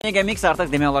Mega Mix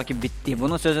artıq demək olar ki bitdi.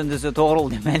 Bunun sözündüzü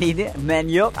Toğrul deməliydi. Mən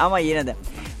yox, amma yenə də.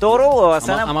 Toğrul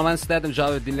sənə... Amma mən istərdim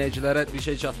Cavid dinləyicilərə bir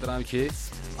şey çatdıram ki,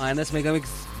 INS Mega Mix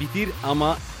bitir,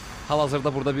 amma hal-hazırda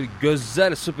burada bir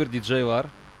gözəl super DJ var.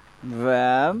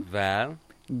 Və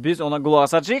biz ona qulaq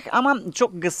asacağıq, amma çox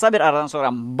qısa bir aradan sonra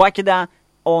Bakıda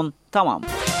 10 tamam.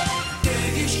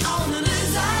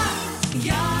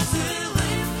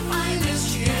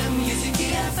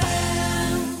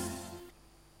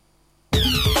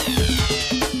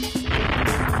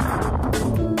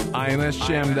 INS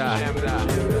Cem'de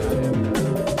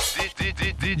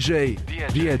DJ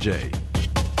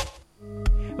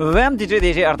Və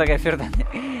DJ artıq efirdən.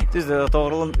 Düzdür,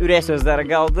 Toğrulun ürək sözləri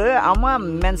qaldı, amma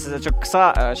mən sizə çox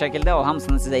qısa şəkildə o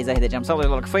hamısını sizə izah edəcəm. Sadəcə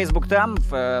olaraq Facebookda,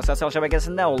 sosial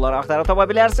şəbəkəsində onları axtarıb tapa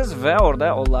bilərsiniz və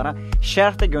orada onlara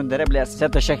şərh də göndərə bilərsiniz.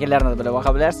 Hətta şəkillərinə də belə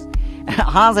baxa bilərsiniz.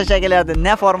 Hansı şəkillərdə,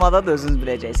 nə formada da özünüz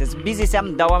biləcəksiniz. Biz isə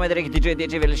davam edərək DJ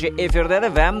verilişi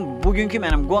efirdədir və bugünkü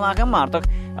mənim qonağım artıq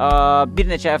bir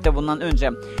neçə həftə bundan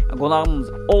öncə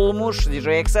qonağımız olmuş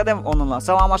DJ X-də. Onunla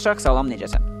salamlaşaq. Salam,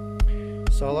 necəsən?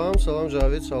 Salam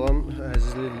Cavid, salam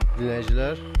əzizli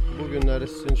dinləyicilər. Bu günləri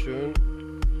sizin üçün...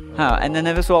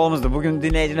 Ənənəvi sualımızdır. Bugün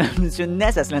dinləyicilərimiz üçün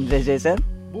nə səsləndirəcəksən?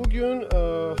 Bugün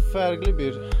fərqli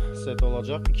bir set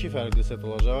olacaq, 2 fərqli set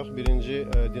olacaq. Birinci,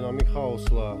 dinamik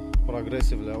hausla,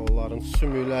 progressivlə onların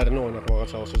sümüklərini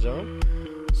oynatmağa çalışacağım.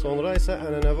 Sonra isə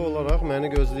ənənəvi olaraq məni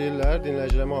gözləyirlər.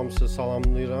 Dinləyicilərimə hamısı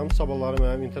salamlayıram. Sabahları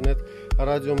mənim internet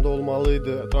radyomda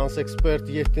olmalıydı. Transekspert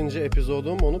 7-ci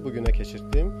epizodum, onu bugünə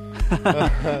keçirtdim.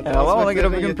 Ona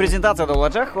görə bugün prezentasiyada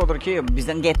olacaq. Odur ki,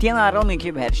 bizdən qətiyyən ayrılmayın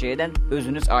ki, hər şeydən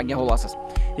özünüz agah olasınız.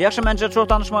 Yaxşı, məncə çox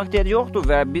danışmaq ehtiyac yoxdur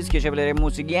və biz keçə bilərik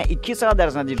musiqiyə. 2 saat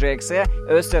ərzində DJ X-ə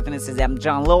öz setini sizə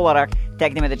canlı olaraq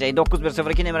təqdim edəcək.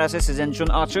 9102 nömrəsi sizin üçün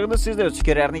açıqdır. Siz də öz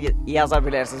fikirlərini yaza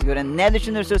bilərsiniz. Görün, nə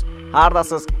düşünürsünüz,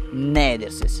 hardasınız, nə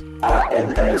edirsiniz?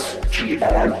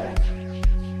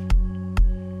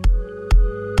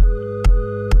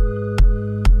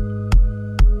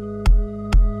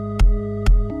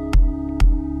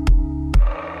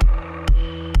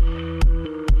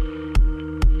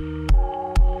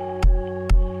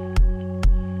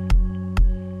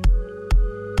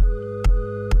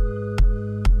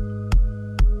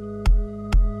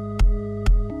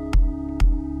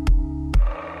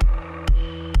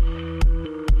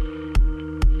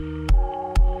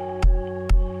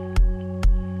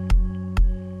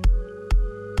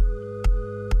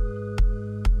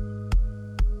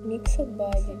 Mixed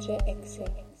by DJ X.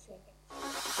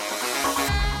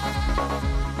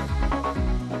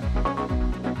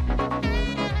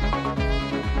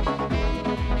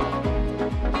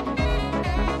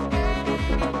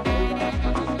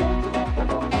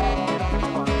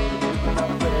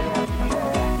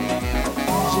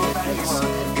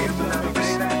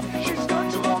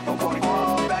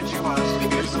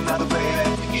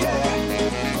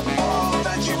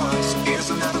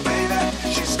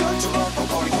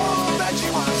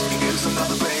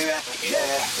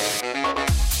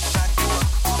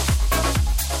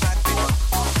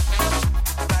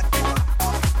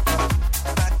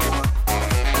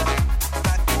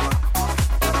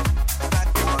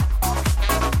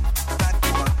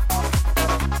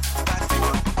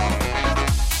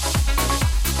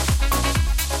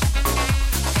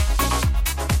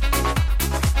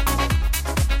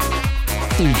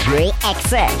 DJ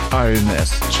X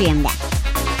INS Cem'de.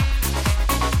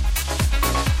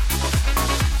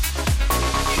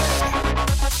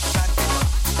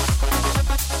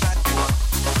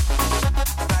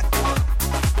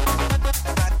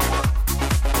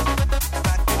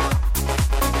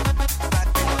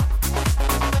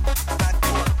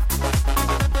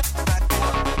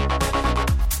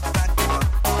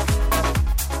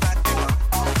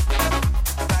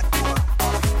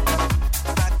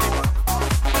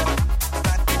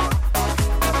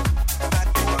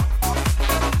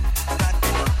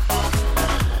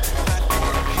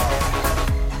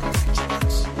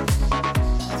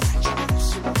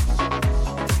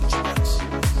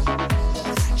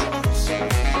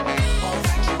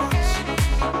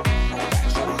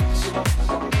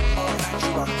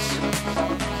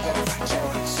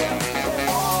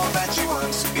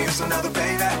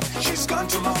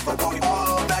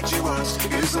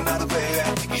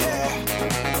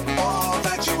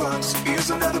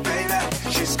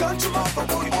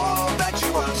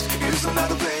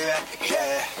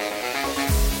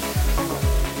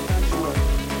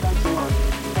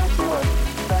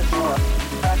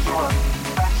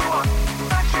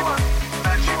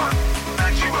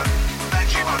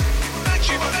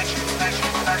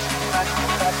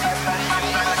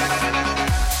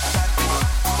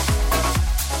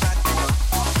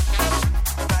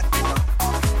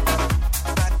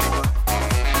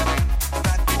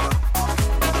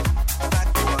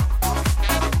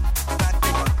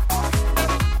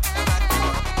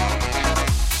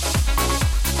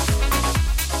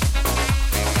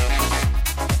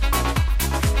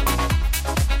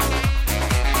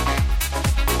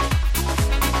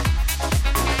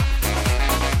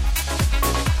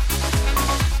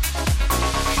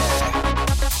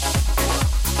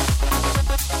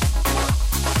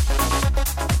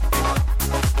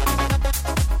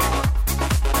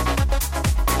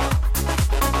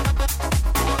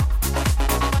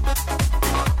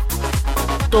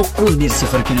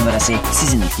 902 numarası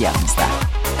sizin ihtiyacınızda.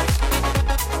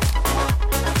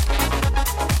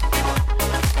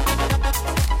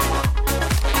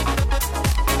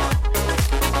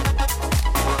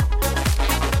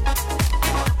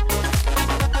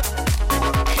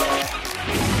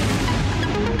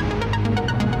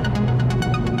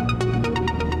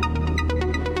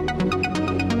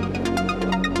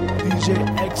 DJ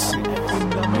X in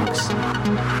the mix.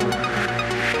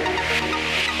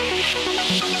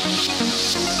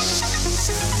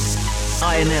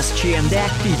 INS GM'de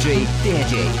DJ.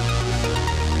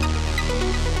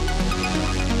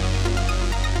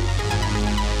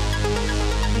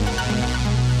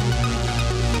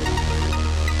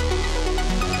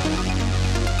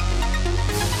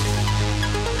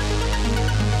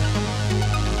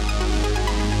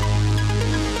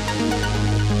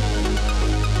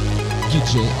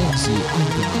 DJ MC in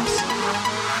the mix.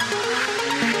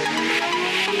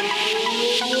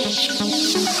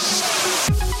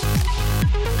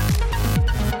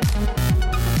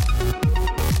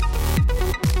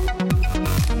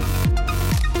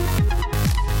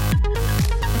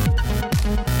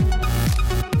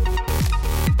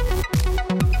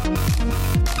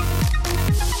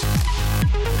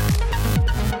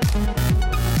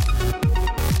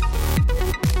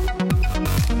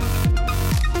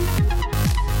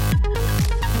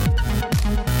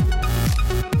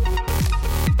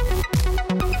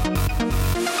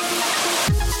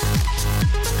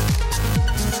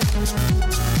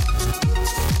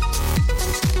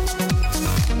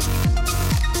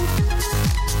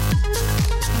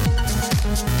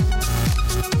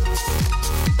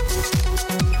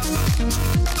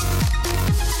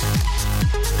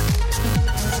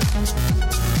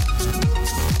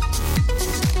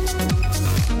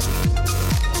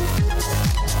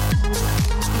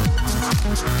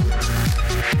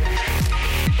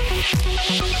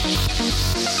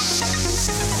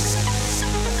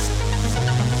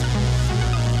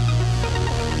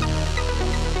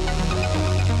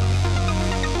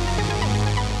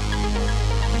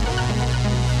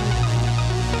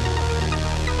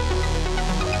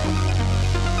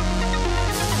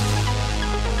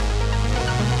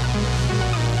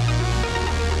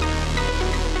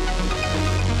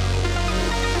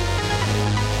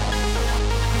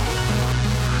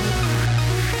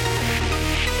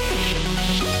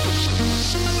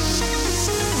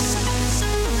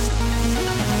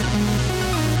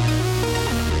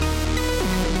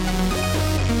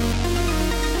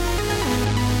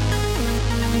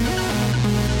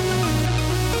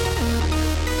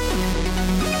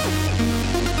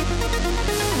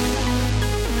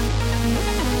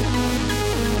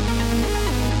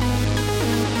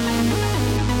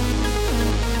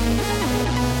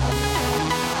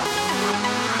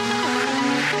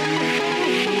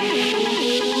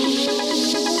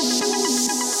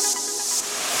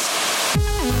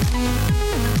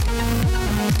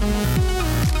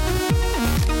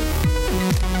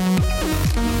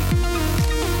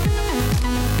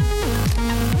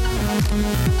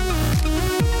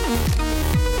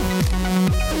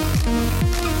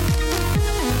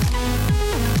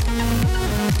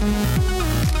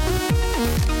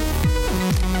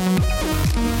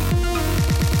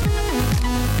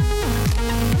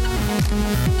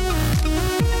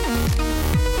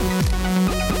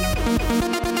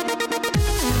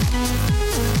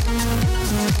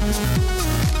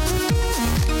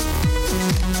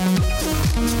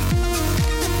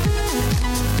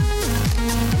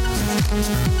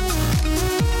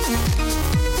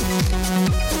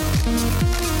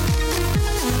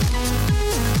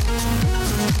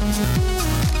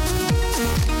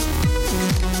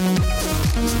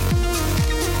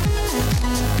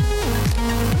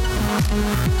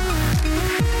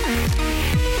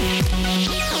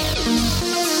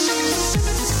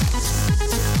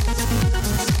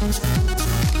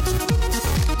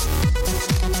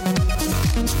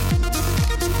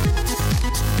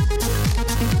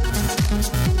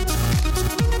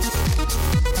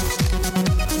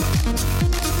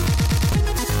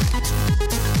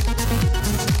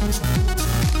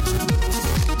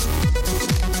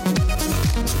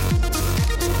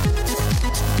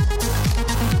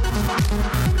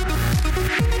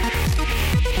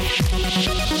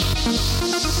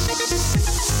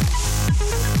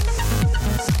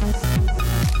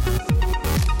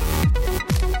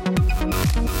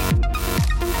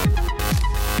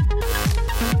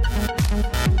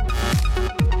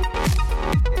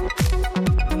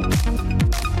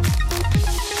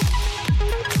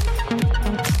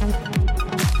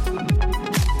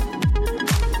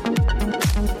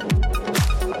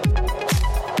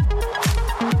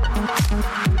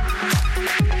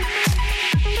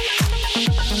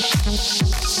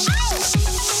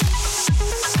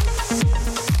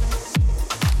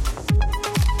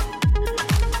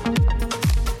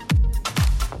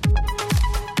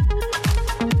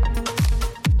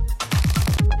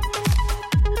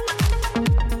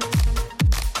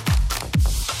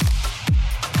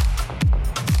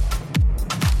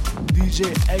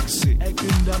 DJ Exi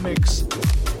in the mix.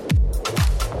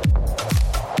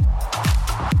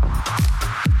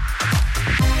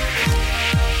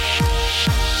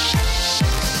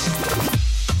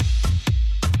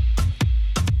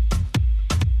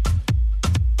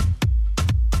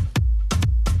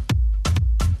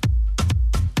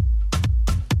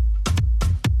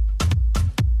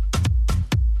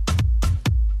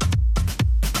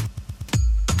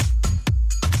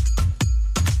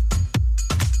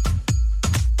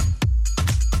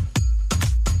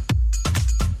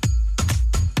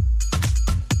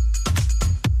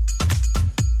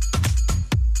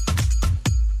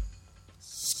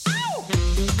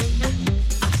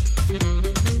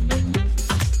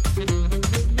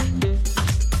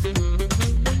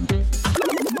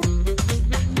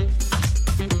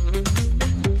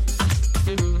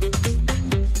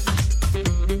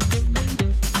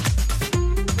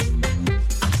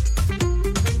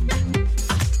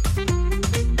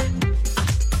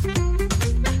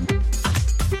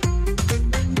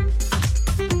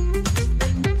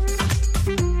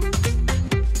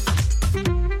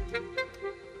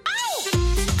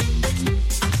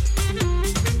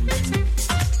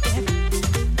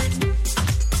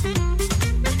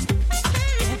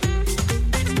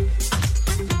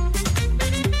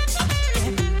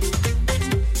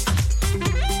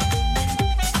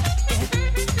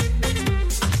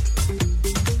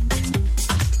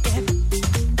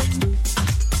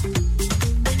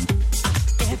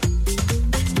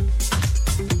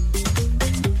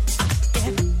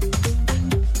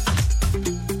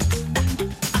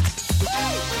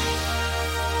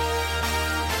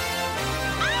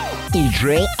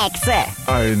 DJ Exe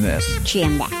INS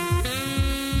Çiğimde.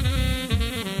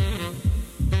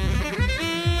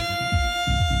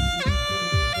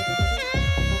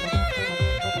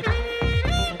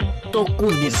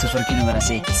 ...910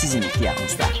 numarası sizin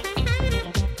ihtiyacınızda.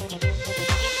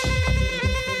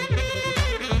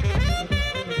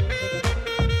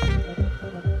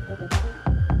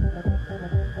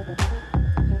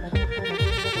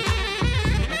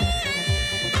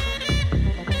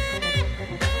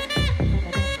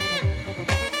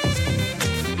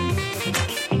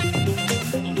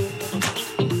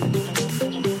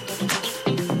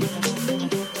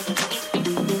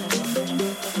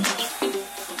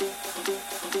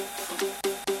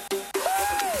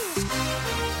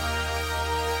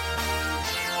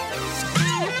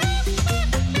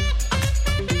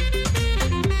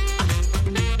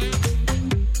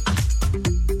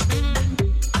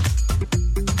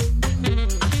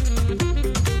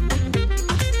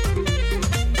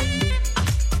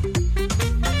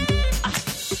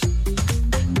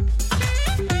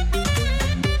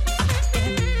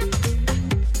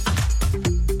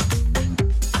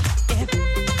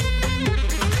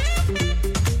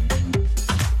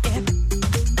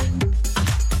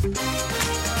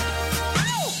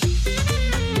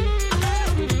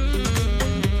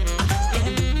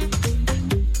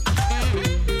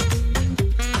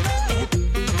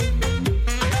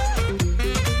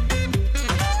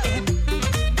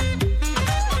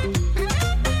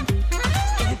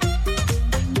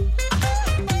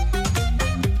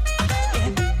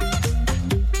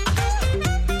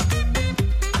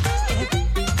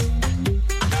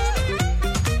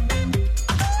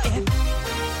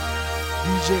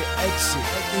 DJ Exi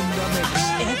in the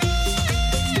mix.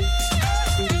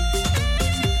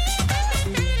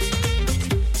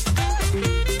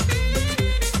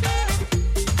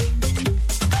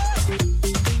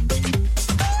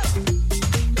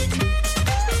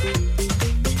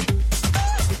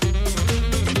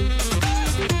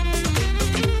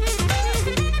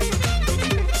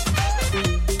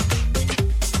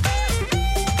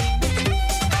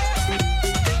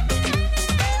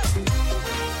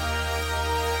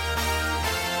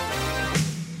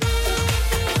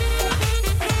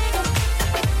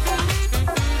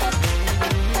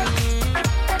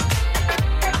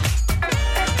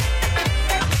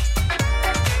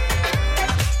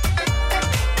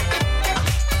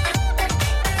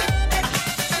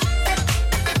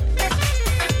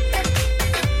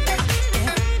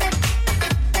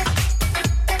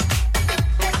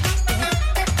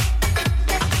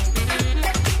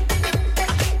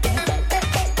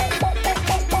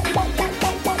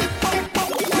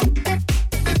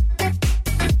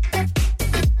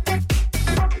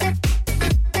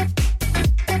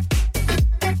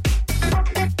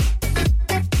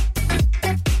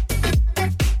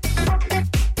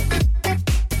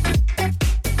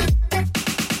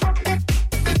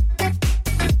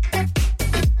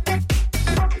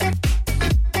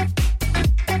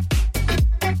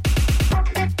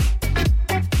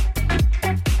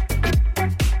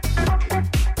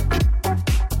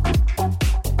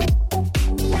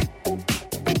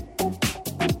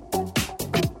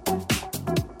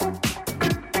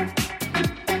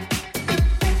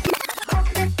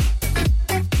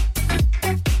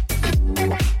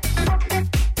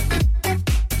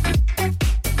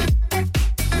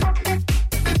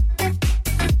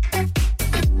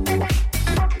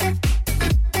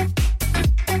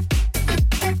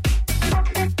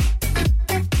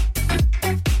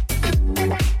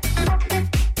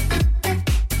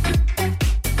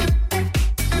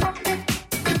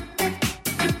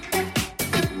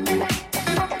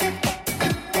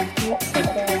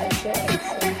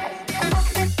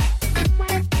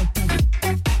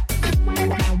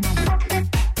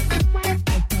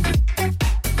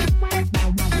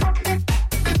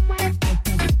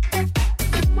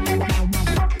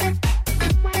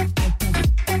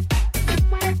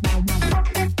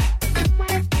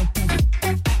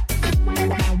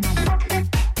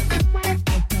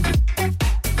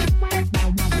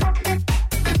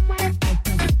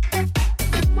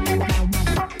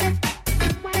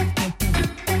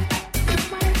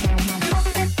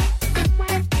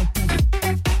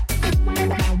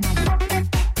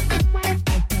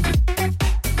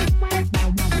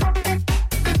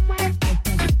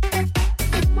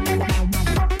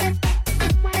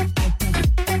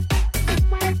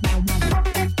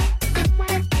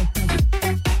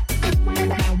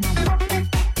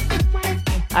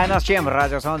 Aynas Cem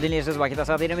radyosunu dinləyirsiniz. Bakıda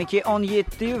saat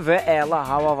 22:17 və əla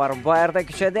hava var. Bayırda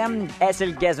küçədə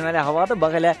əsl gəzməli havadır.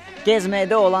 Bax elə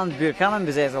gəzməkdə olan bir xanım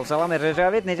bizə yazıb. Salam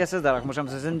Rəcavit, necəsiz?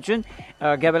 Darıxmışam sizin üçün.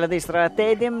 Qəbələdə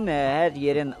istirahətdə idim. Hər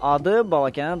yerin adı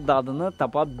Balakənin dadını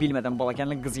tapa bilmədən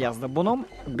Balakənli qız yazdı. Bunu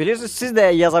bilirsiniz, siz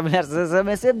də yaza bilərsiniz.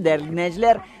 SMS-ə dəyərli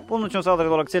dinləyicilər. Bunun üçün sadəcə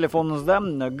olaraq telefonunuzda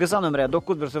qısa nömrəyə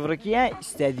 9102-yə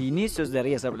istədiyiniz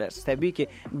sözləri yaza bilərsiniz. Təbii ki,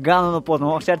 qanunu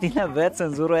pozmamaq şərti ilə və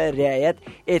senzuraya riayət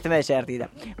etmək şərti ilə.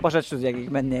 Başa düşdünüz yəqin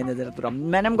ki, mən nəyə nəzərdə duram.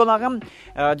 Mənim qonağım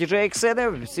DJ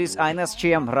X-dir. Siz Aynas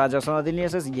Cem radiosunu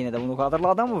dinləyirsiniz. Yenə də bunu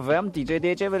xatırladım və DJ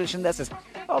DC verilişindəsiniz.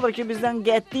 Odur ki, bizdən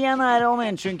qətiyyən ayrı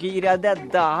olmayın. Çünki irəlidə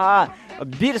daha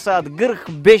 1 saat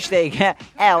 45 dəqiqə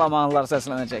əlamanlar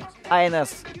səslənəcək.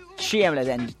 Aynas Cem'lə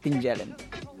dincəlin.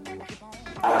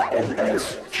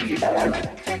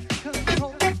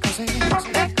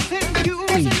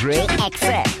 DJ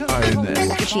X-e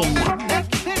Aynas Cem'lə.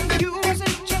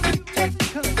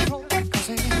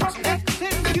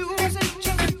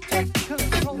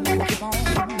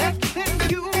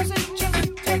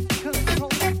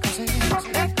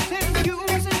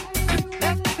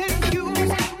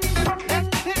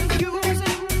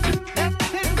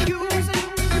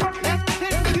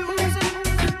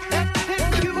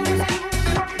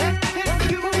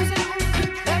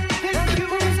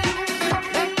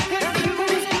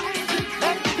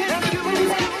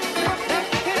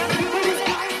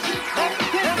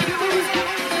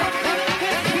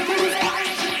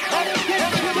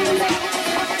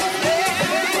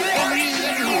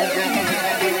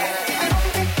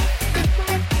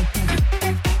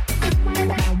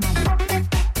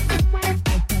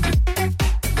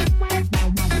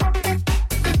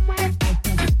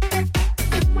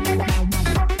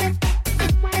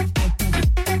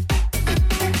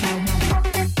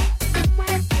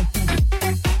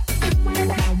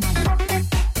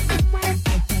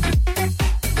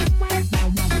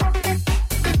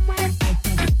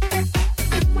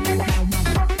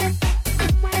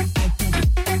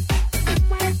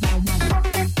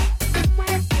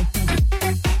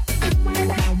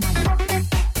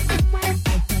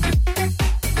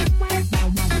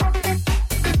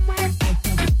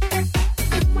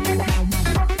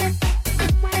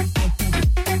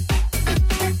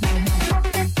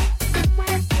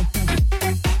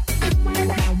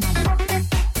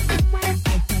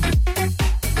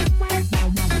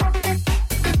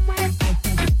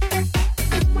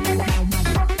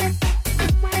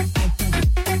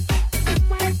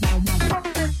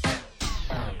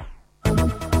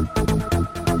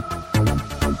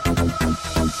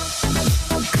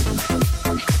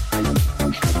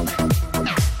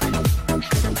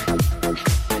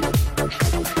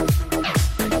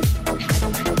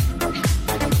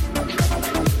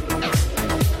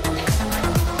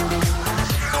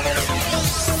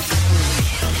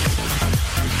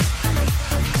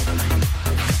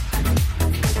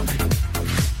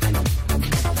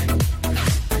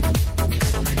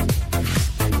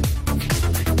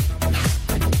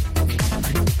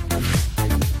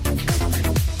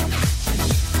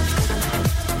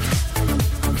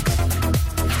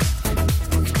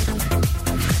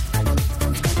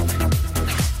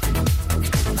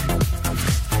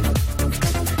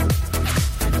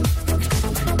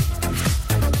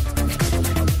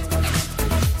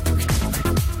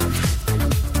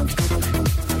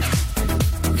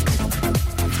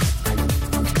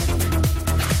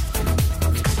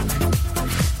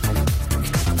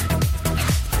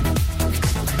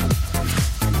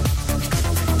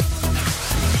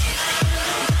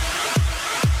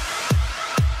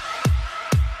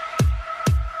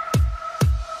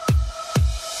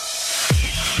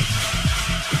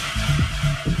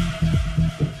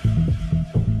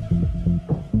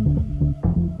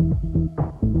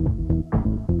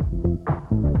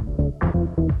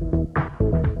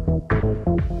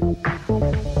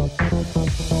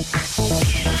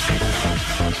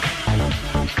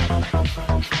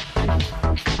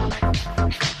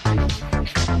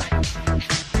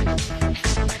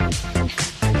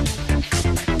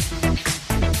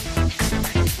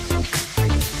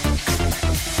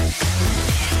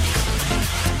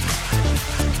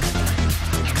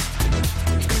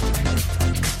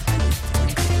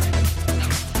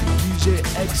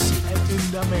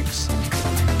 in the mix.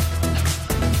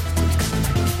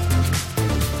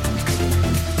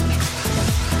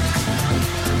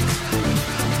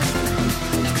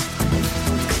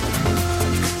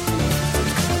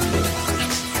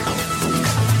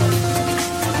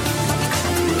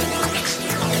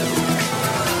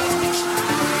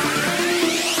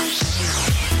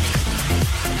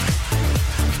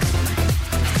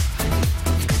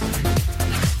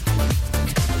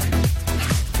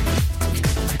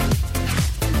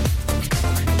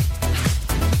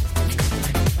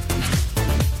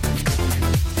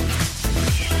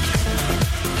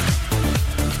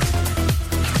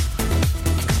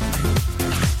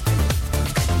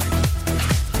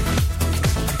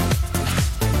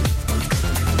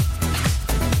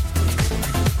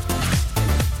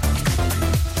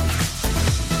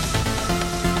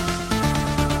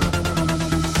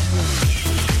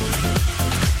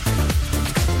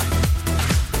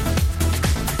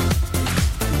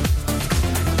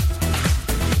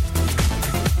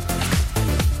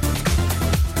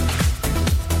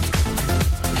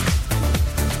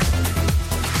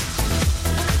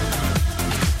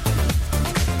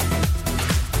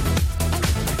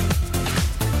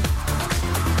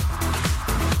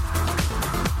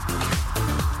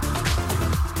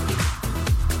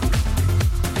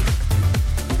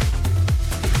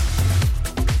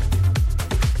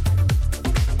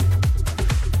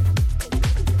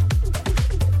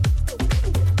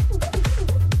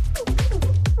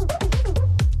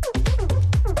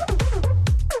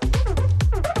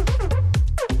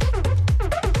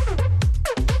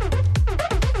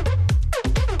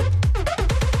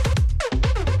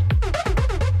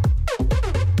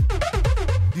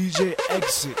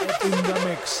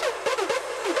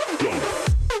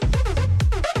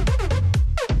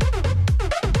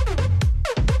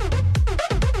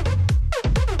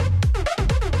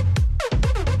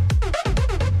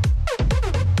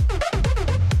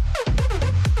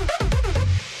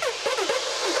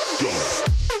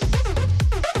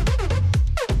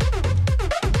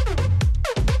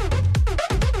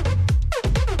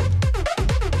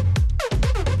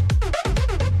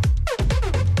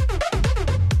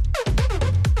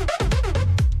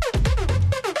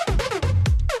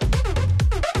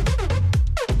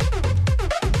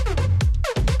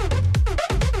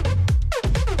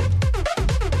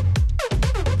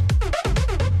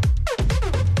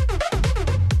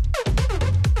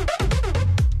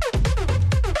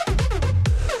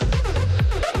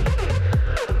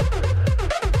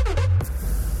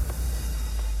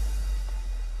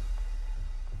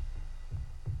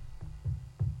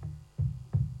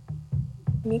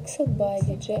 Mixed by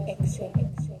DJ Excel.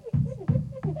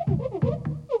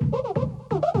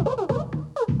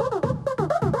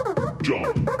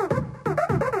 Jump.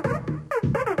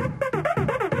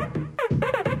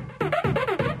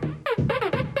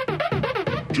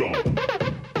 Jump. Jump.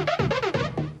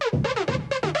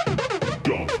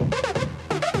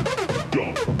 Jump.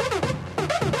 Jump.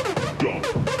 Jump. Jump.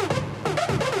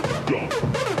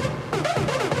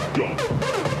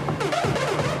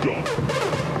 Jump. Jump. Jump.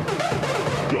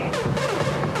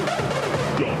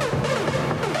 Jump.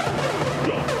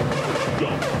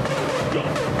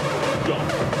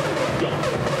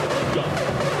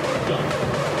 Jump.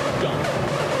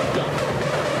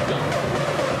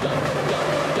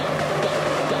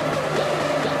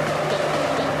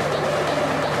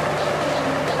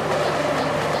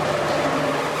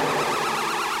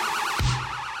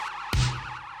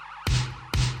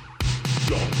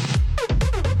 Jump.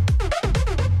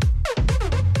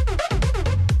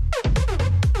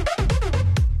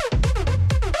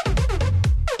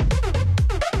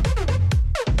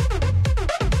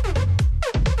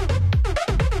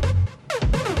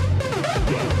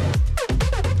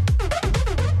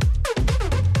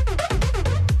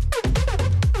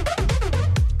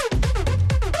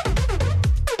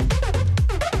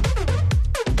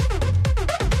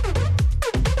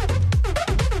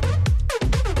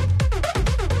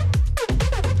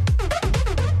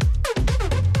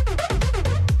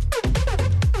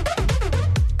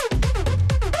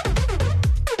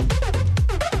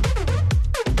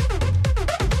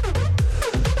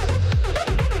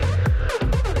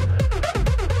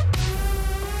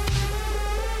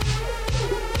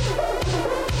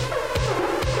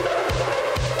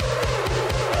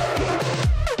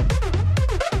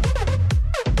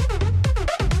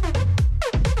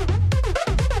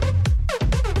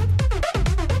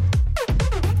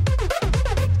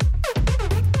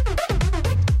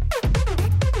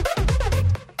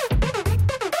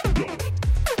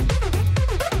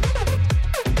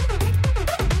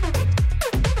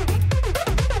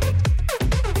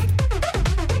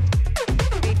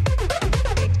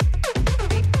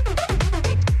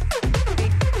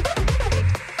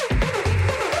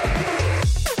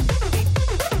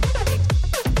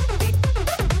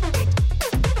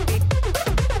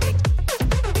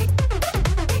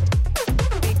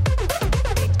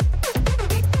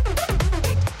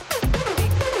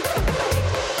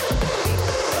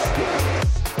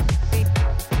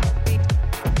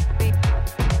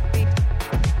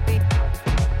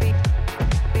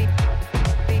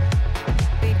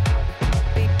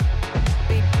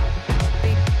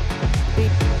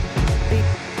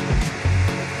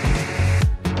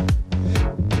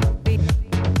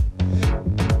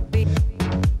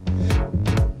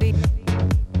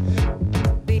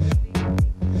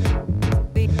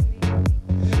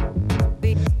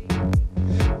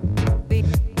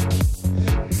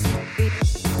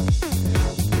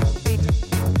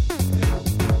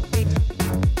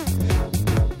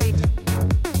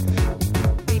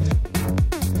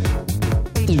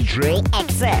 DJ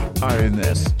Excel.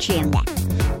 INS. Şimdi.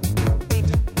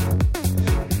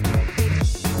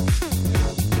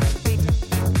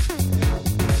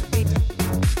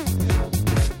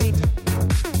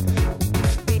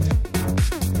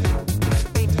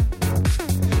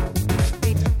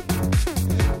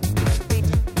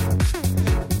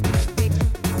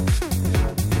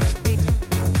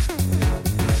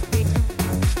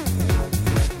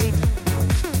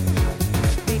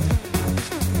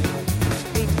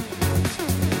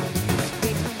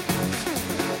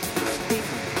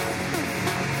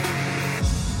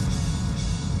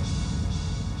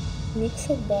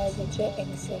 Mixed by DJ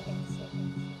Excel.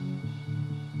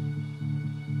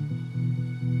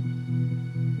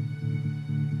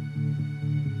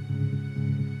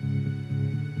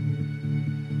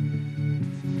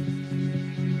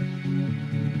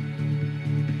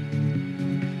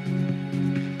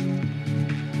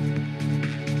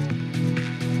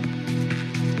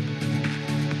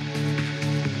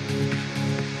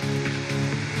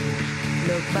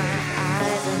 Look, my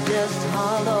eyes are just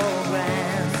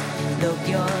holograms. Look,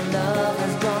 your love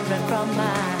has grown right from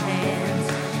my hands.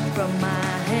 From my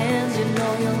hands, you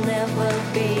know you'll never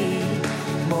be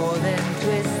more than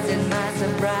twisting my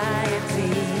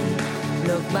sobriety.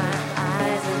 Look, my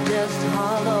eyes are just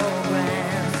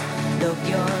holograms. Look,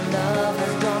 your love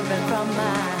has grown right from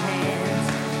my hands.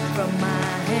 From my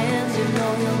hands, you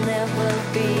know you'll never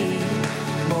be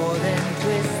more than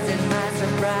twisting my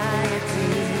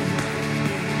sobriety.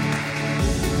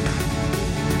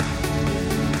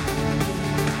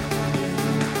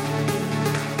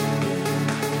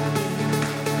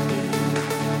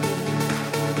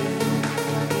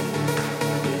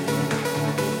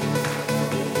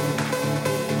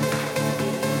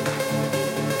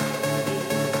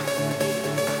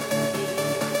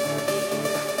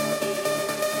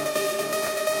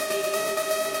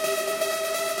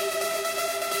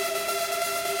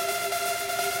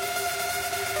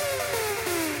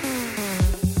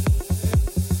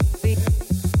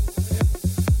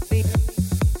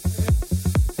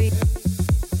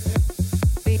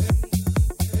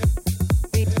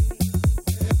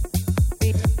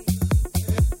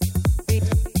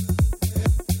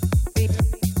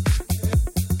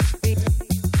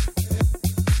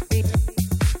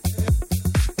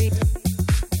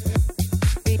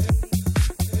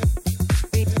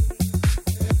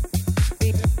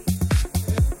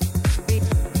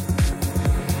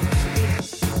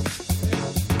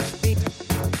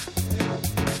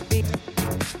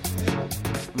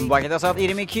 Bakıda saat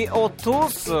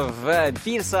 22:30 ve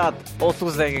 1 saat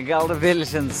 30 dakika kaldı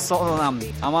verilişin sonuna.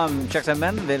 Ama şahsen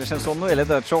ben verilişin sonunu öyle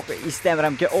de çok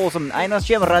istemiyorum ki olsun. Aynı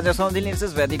şey radyosunu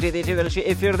dinliyorsunuz ve DJ verilişi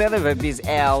efirdedir ve biz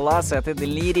Allah seti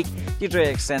dinleyirik DJ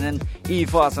Eksen'in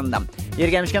ifasından. Yer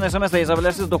gelmişken SMS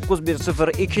yazabilirsiniz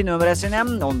 9102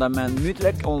 numarasına. Ondan ben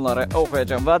mütlak onları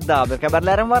okuyacağım ve daha bir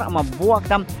haberlerim var ama bu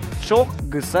akşam çok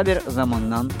kısa bir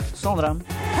zamandan sonra.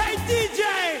 Hey DJ!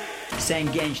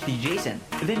 Sen genç DJ'sen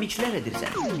ve mixler edirsen.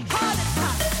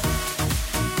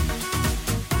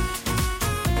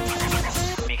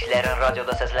 Mixlerin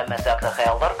radyoda seslenmesi hakkında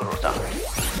hayallar kurursan.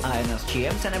 Aynız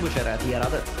Çiğem sana bu şartı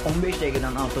yaradı. 15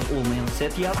 dakikadan artık olmayan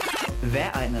set yap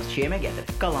ve Aynız Çiğem'e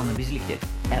getir. Kalanı bizliktir.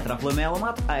 Etraflı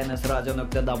məlumat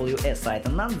aynısradio.ws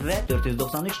saytından ve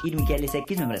 493 22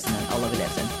 58 numarasından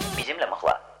alabilirsin. Bizimle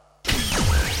mıhla.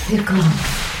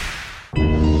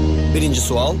 Birinci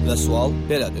sual və sual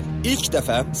belədir. İlk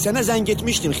dəfə sənə zəng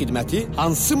etmişdim xidməti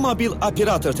hansı mobil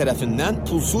operator tərəfindən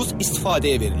pulsuz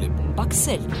istifadəyə verilib?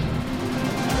 Baksel.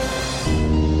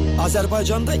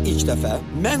 Azərbaycanda ilk dəfə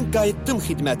mən qayıtdım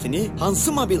xidmətini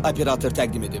hansı mobil operator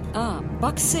təqdim edib?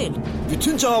 Baksel.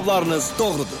 Bütün cavablarınız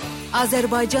doğrudur.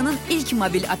 Azərbaycanın ilk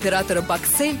mobil operatoru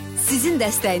Baksel sizin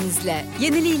dəstəyinizlə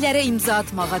yeniliklərə imza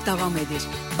atmağa davam edir.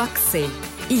 Baksel,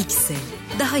 ilk sel,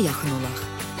 daha yaxın olaq.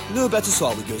 Növbəti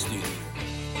sualı gözləyirik.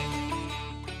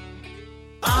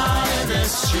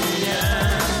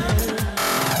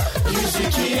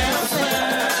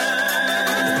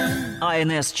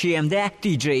 INS GM'de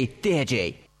DJ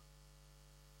DJ.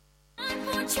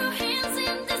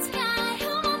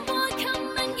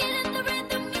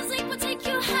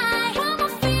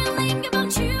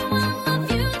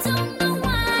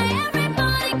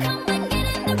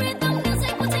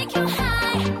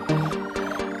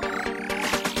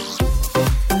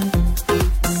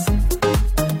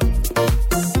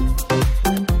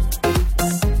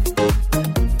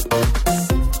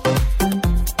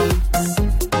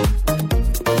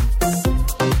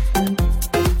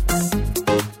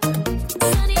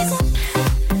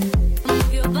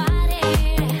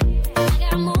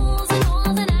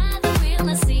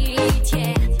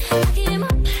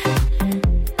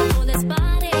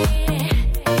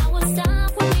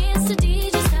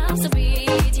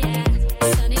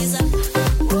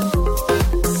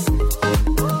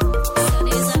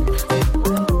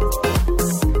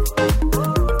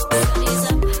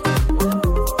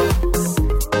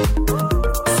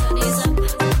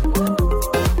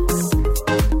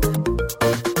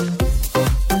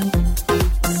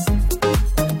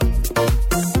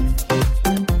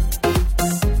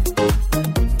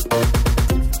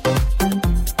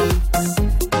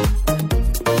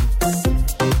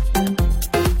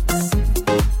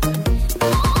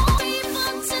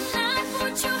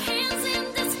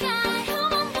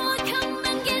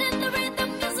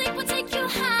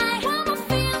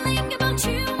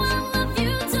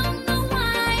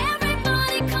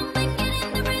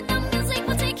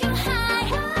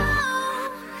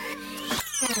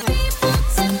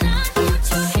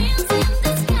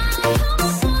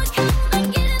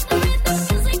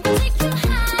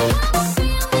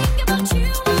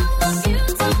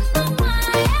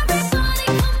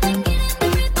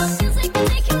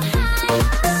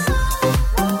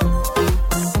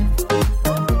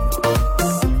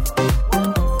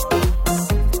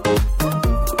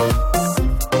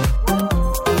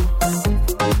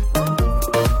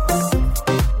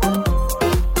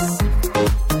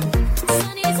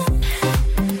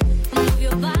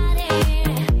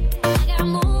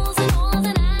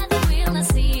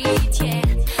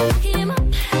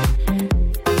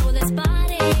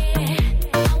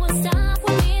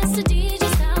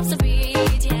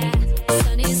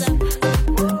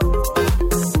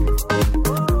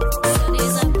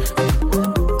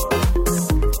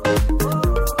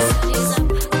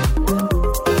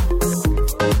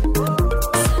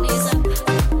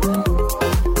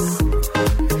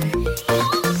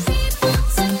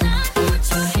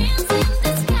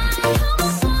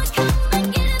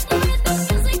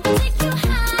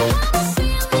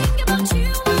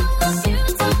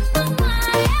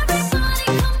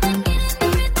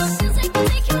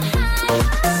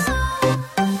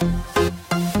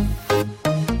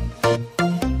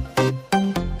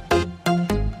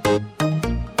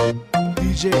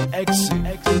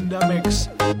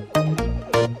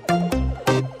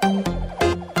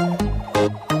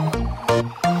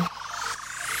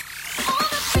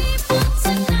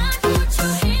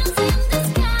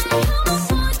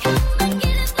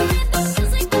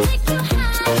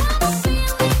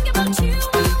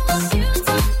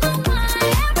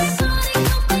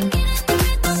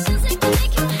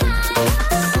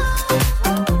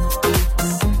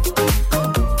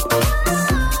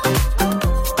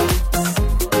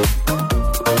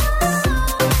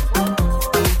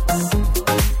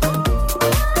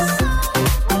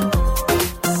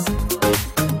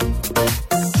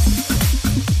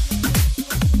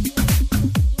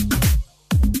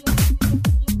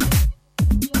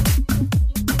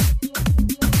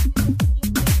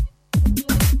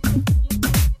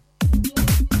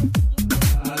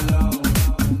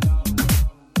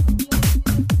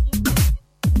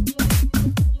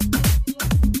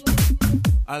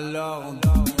 Alors,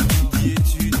 qui dit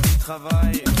études, dit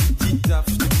travail, qui dit taf,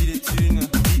 te dit les thunes,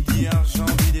 qui dit argent,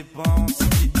 dit dépenses,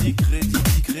 qui dit crédit,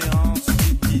 dit créance,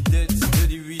 qui dit dette, te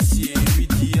dit huissier, lui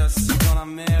dit assis dans la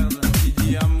merde, qui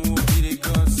dit amour, dit les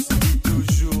gosses, dit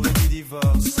toujours et dit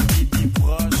divorce, qui dit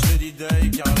proche, te dit deuil,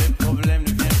 car les problèmes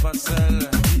ne viennent pas seuls,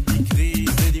 qui dit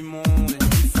crise, te dit monde,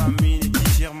 qui dit famine,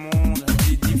 dit tiers-monde,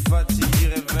 qui dit fatigue, dit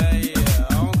réveil,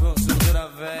 encore sur de la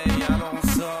veille, alors on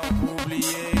sort pour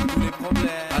oublier tous les problèmes.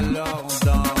 Alors on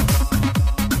danse,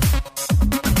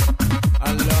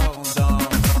 alors on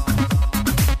danse,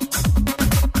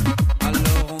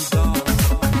 alors on danse,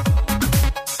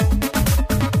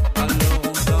 alors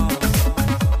on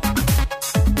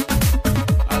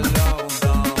danse,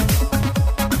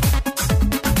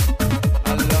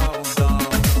 alors on danse, alors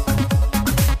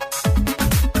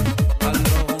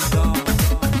on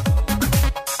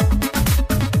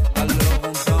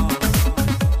danse,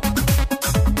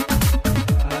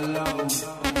 alors on danse,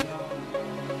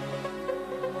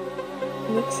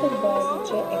 Mixed by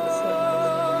DJ Excel.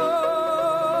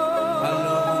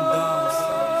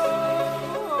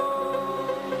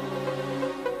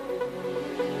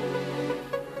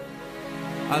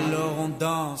 alors on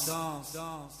danse, alors on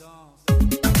danse.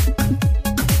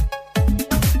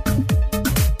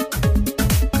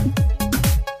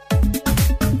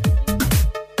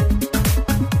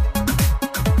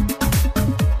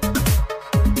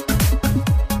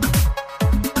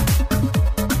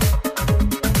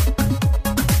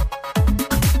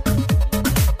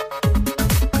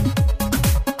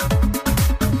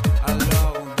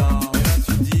 Alors on danse. Et là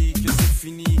tu dis que c'est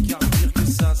fini, car dire que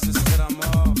ça ce serait la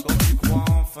mort. Quand tu crois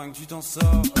enfin que tu t'en sors,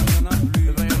 quand il y en a plus,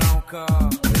 eh ben il y en a encore.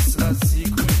 Et cela c'est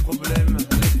ou les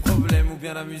problèmes ou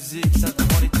bien la musique, ça te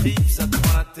prend les tripes, ça te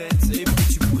prend la tête. Et puis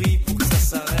tu pries pour que ça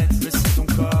s'arrête. Mais si ton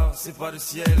corps c'est pas le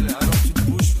ciel, alors tu te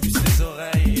bouges plus les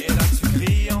oreilles. Et là tu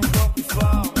cries encore plus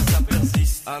fort, mais ça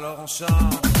persiste. Alors on chante.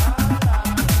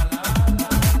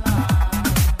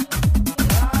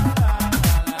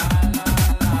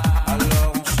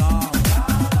 Alors on chante.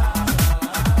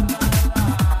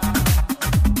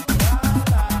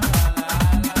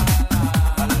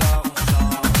 Alors on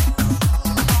chante.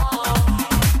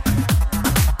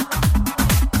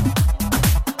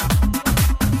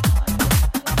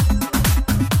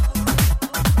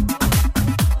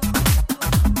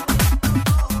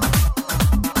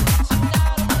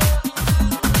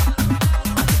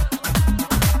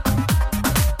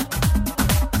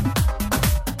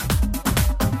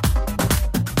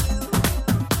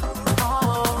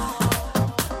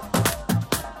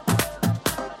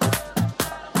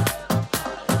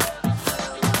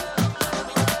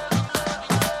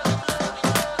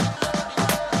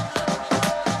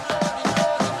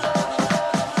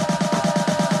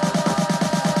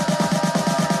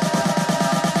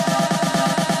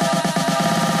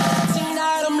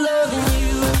 Tonight I'm loving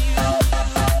you.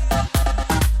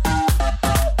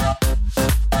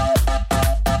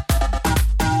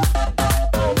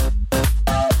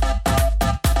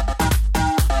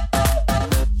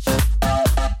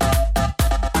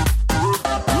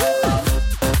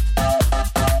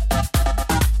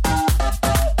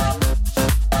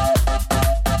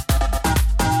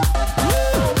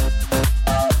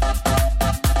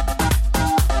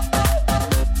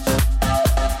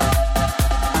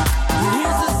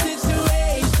 Here's the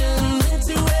situation,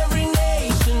 into every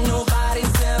nation.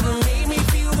 Nobody's ever made me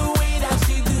feel the way that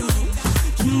you do.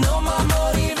 You know my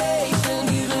motivation,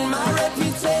 even my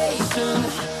reputation.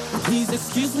 Please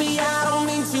excuse me, I don't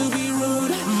mean to be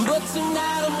rude, but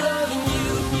tonight I'm loving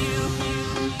you.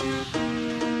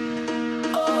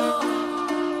 Oh,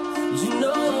 you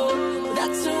know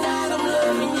that tonight I'm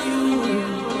loving you.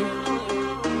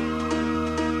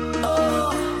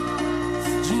 Oh,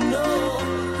 you know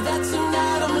that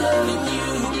tonight I'm loving you.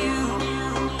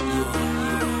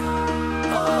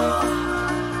 Oh,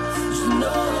 you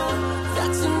know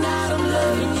that tonight I'm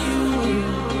loving you.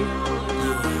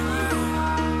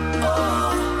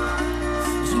 Oh,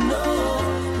 you know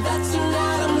that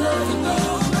tonight I'm loving you.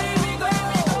 Baby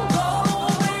girl, go,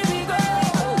 baby girl,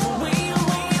 the way you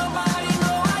move your body,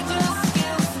 no, I just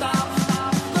can't stop.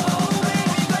 Go,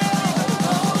 baby girl,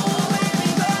 go, baby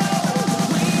girl, the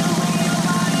way you move your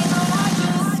body, no, I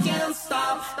just can't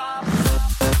stop.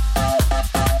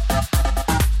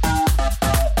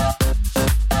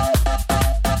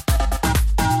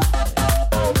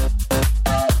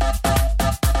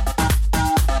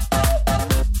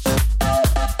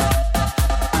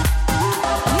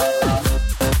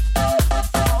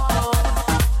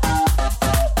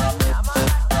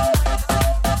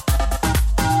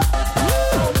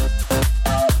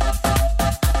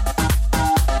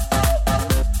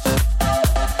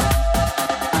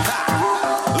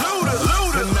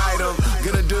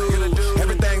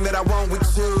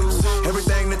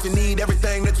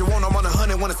 everything that you want. I'm on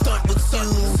 100, wanna stunt with you.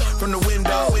 From the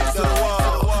window to the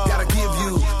wall, gotta give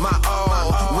you my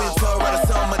all. Winter or the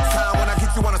summertime, when I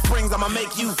get you on the springs, I'ma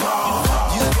make you fall.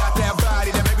 You got that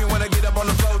body that make me wanna get up on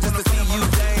the floor just to see you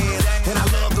dance. And I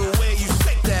love the way you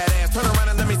shake that ass. Turn around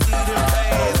and let me see them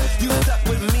pants. You stuck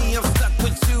with me, I'm stuck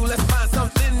with you. Let's find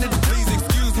something to do. Please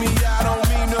excuse me, I don't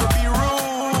mean to be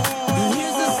rude.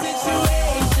 Here's the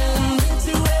situation,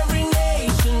 into every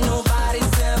nation.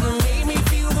 Nobody's ever made me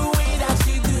feel the way that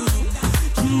you do.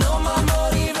 You know my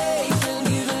motivation,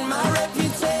 given my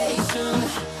reputation.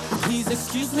 Please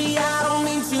excuse me, I don't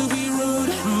mean to be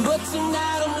rude, but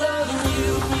tonight I'm loving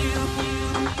you.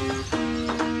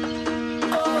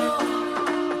 Oh,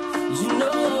 you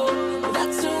know that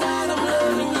tonight I'm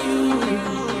loving you.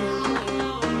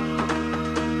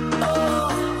 Oh,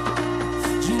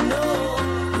 you know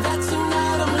that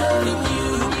tonight I'm loving you.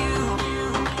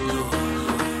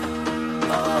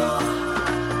 Oh,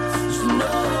 you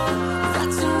know that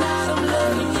tonight I'm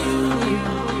loving you.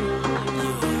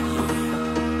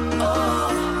 Oh,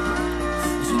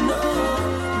 you know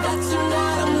that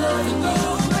tonight I'm loving you.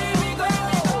 Baby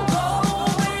girl, go,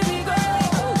 baby girl.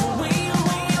 The way you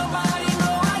move your body,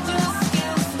 no, I just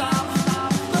can't stop.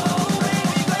 Go,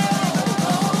 baby girl,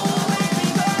 go, baby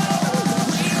girl.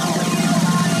 The way you move your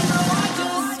body, no, I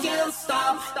just can't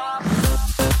stop.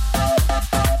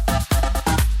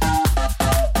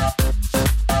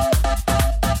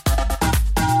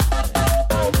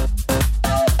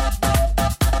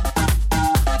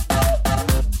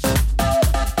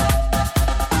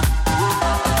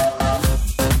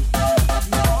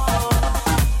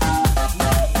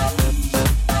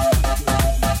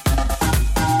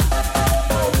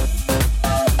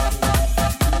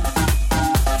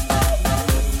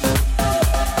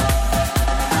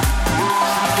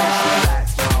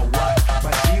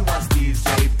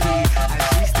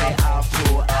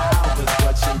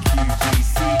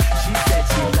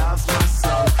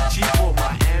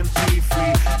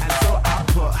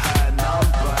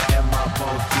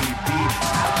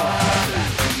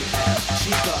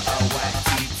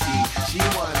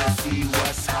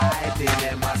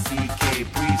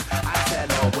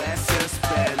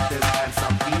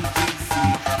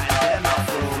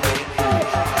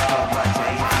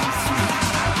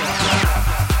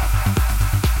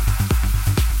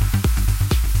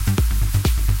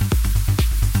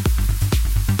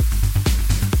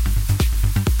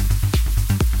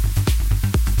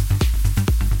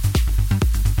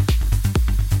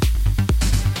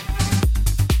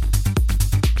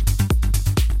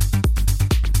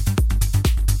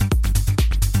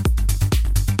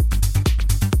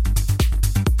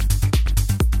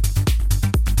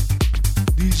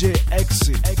 DJ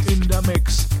Exit in the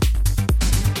mix.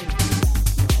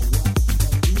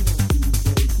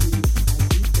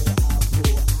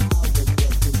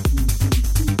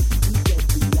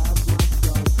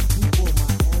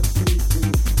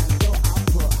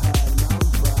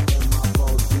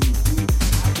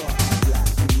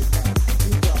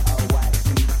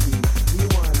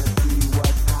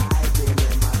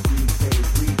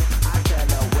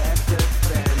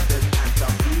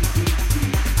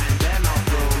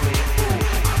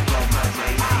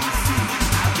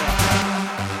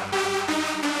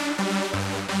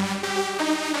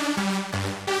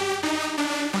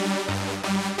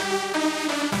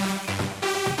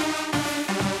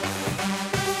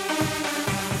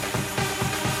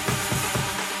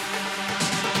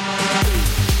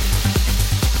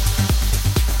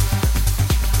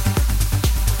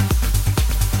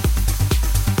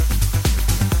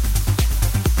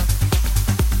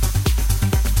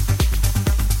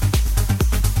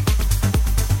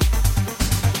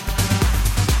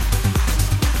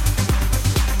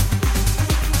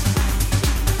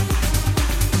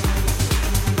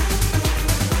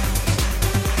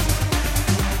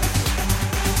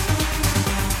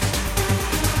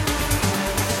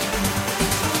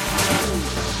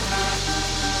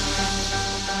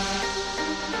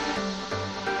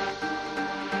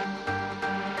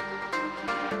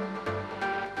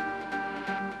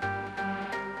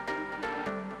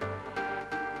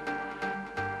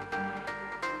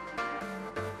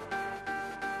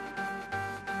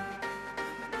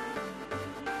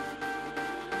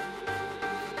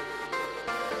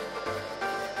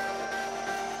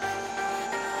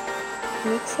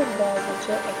 Mixed by DJ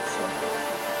Exit.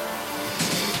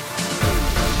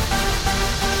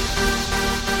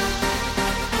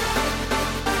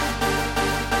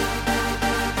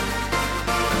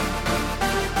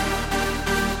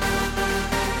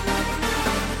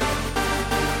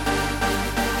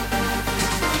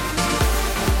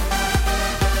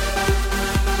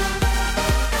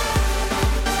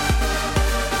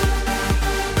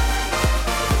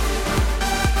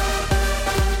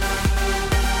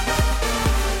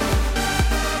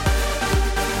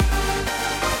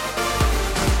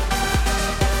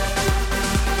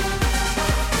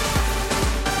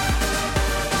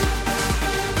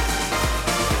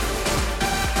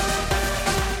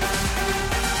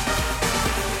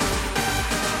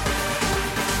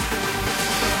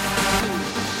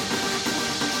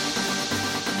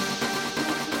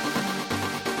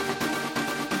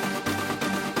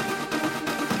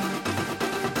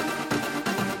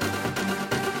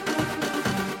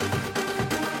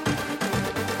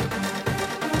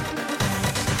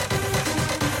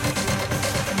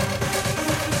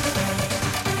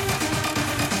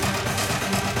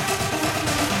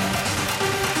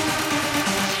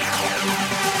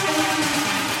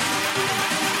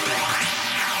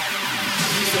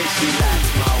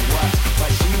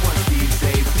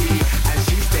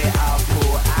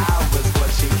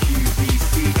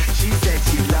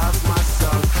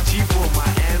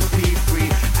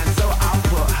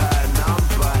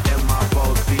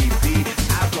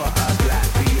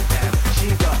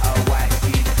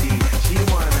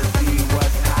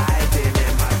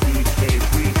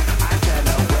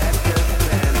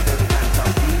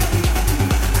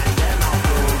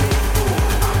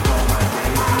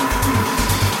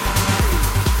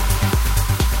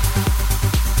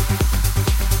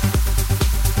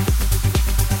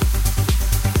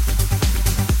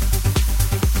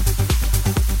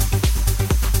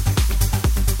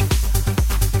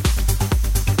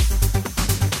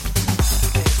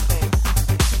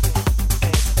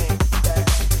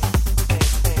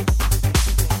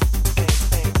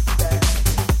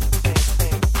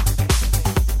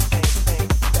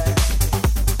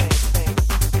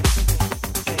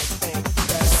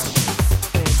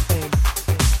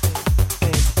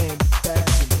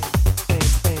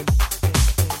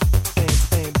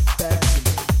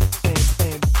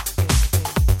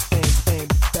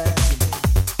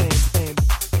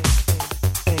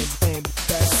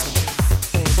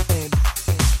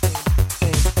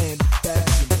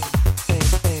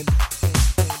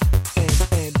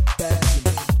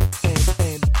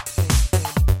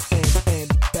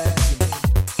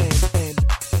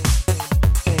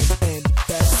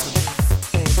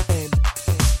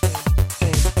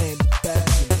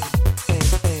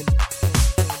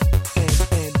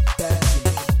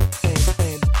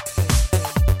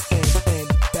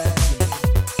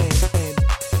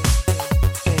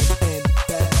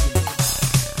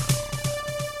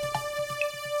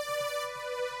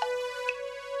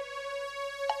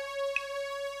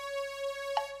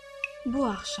 Bu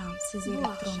akşam sizi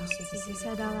elektron müziği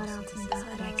sədalar altında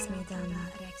rəqs meydanına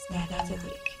dəvət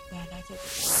edirik.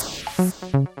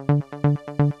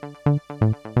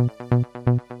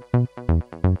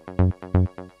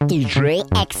 DJ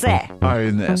X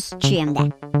INS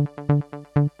Çiğimdə.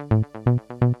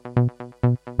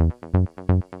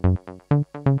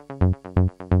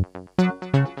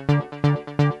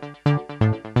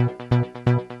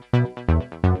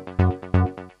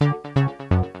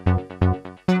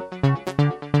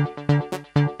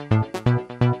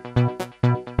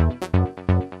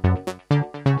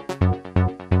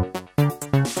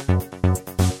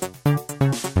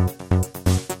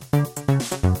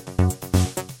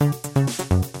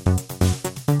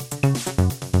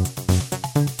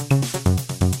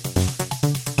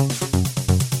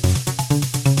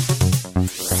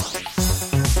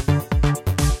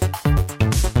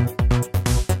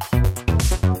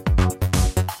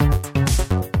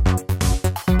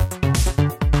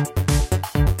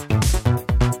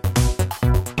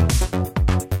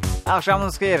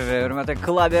 Axşamınız xeyir, hörmətli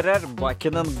klaberlər,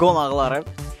 Bakının qonaqları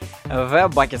və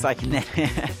Bakı sakinləri.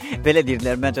 Belə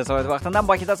deyirdilər məncə Sovet vaxtından.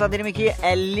 Bakıda saat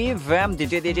 22:50 və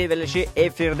DJ verilişi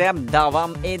efirdə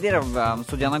davam edir.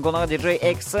 Studiyanın qonağı DJ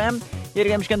X. Yer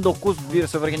gəlmişkən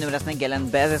 9102 nömrəsindən gələn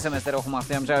bəzi SMS-ləri oxumaq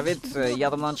istəyirəm Cavid.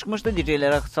 Yadımdan çıxmışdı,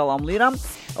 DJ-lərə salamlayıram.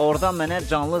 Oradan mənə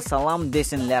canlı salam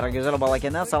desinlər. Gözəl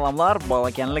Balakəndən salamlar.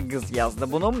 Balakənli qız yazdı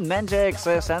bunu. Məncə X,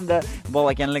 sən də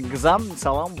Balakənli qıza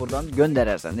salam buradan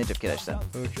göndərərsən. Necə fikirləşsən?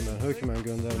 Hökmən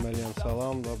göndərməliyəm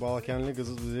salam da Balakənli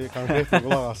qızı bizi konkret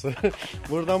qulaq asır.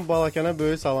 Buradan Balakənə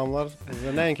böyük salamlar.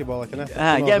 Nəinki Balakənə.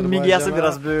 Gəl miqyası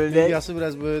biraz böyüdək. Miqyası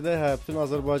biraz böyüdək. Bütün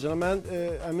Azərbaycana. Mən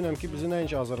əminəm ki, bizi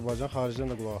nəinki Azərbaycan,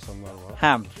 xaricdən də qulaq asanlar var.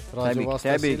 Həm,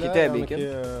 təbii ki.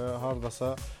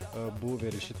 Hardasa bu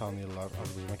verilişi tanıyırlar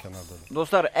Azərbaycan kənardadır.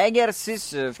 Dostlar, əgər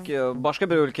siz başqa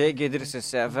bir ölkəyə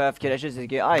gedirsinizsə və fikirləşirsiniz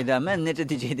ki, ayda mən necə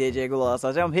DJ qulaq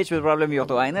asacağam, heç bir problem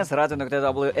yoxdur. Aynız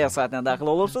radio.ws saytına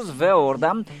daxil olursunuz və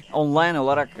oradan onlayn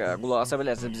olaraq qulaq asa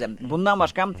bilərsiniz bizə. Bundan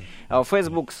başqa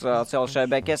Facebook sosial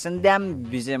şəbəkəsində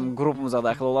bizim qrupumuza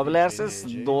daxil ola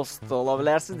bilərsiniz, dost ola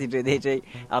bilərsiniz. DJ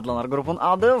adlanan qrupun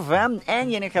adı və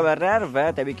ən yeni xəbərlər və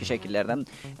təbii ki, şəkillərdən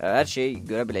hər şey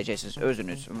görə biləcəksiniz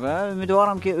özünüz. Və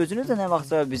ümidvaram ki, özünüz də nə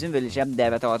vaxtsa bizim verilişə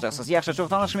dəvət alacaqsınız. Yaxşı,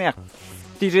 çox danışmayaq.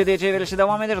 DJ verilişi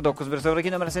davam edir. 9102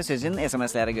 nömrəsi sizin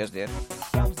SMS-ləri gözləyir.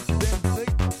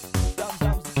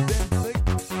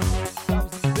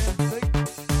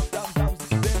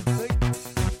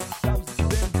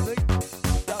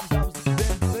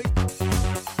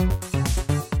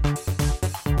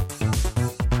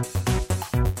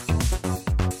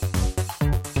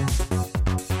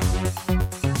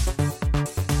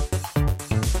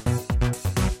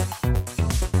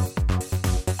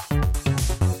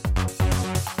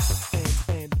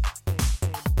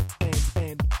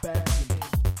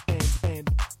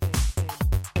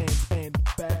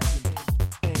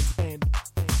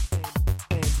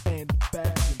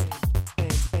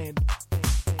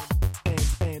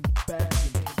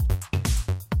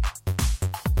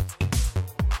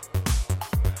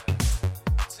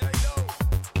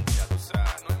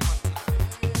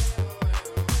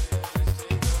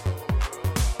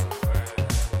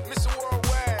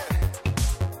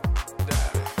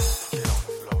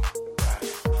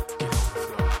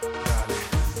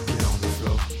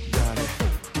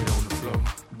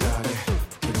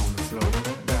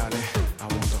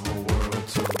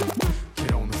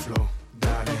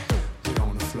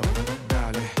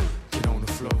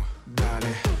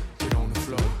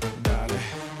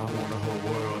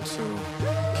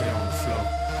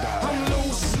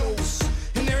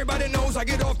 I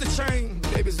get off the train,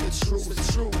 baby's the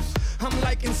truth. I'm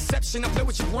like Inception, I play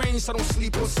with your brain, so I don't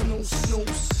sleep or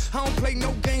snooze. I don't play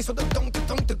no games, so don't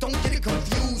get it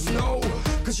confused, no.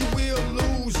 Cause you will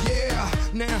lose, yeah.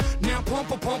 Now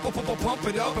pump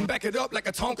it up and back it up like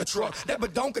a Tonka truck. That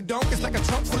badonka-donk is like a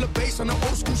trunk full of bass on an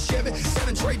old school Chevy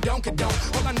 7 tray Donkey-Donk.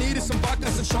 All I need is some vodka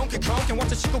and some chonky-conk and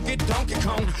watch a chico get Donkey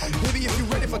Kong. Baby, if you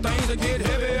ready for things to get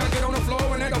heavy, I get on the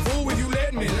floor and act a fool if you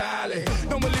let me. Lolly,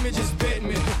 don't believe me, just bet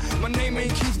me. My name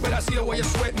ain't Keith, but I see the way you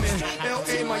sweat me.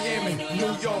 L.A., Miami,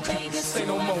 New York, say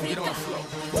no more, get on the floor.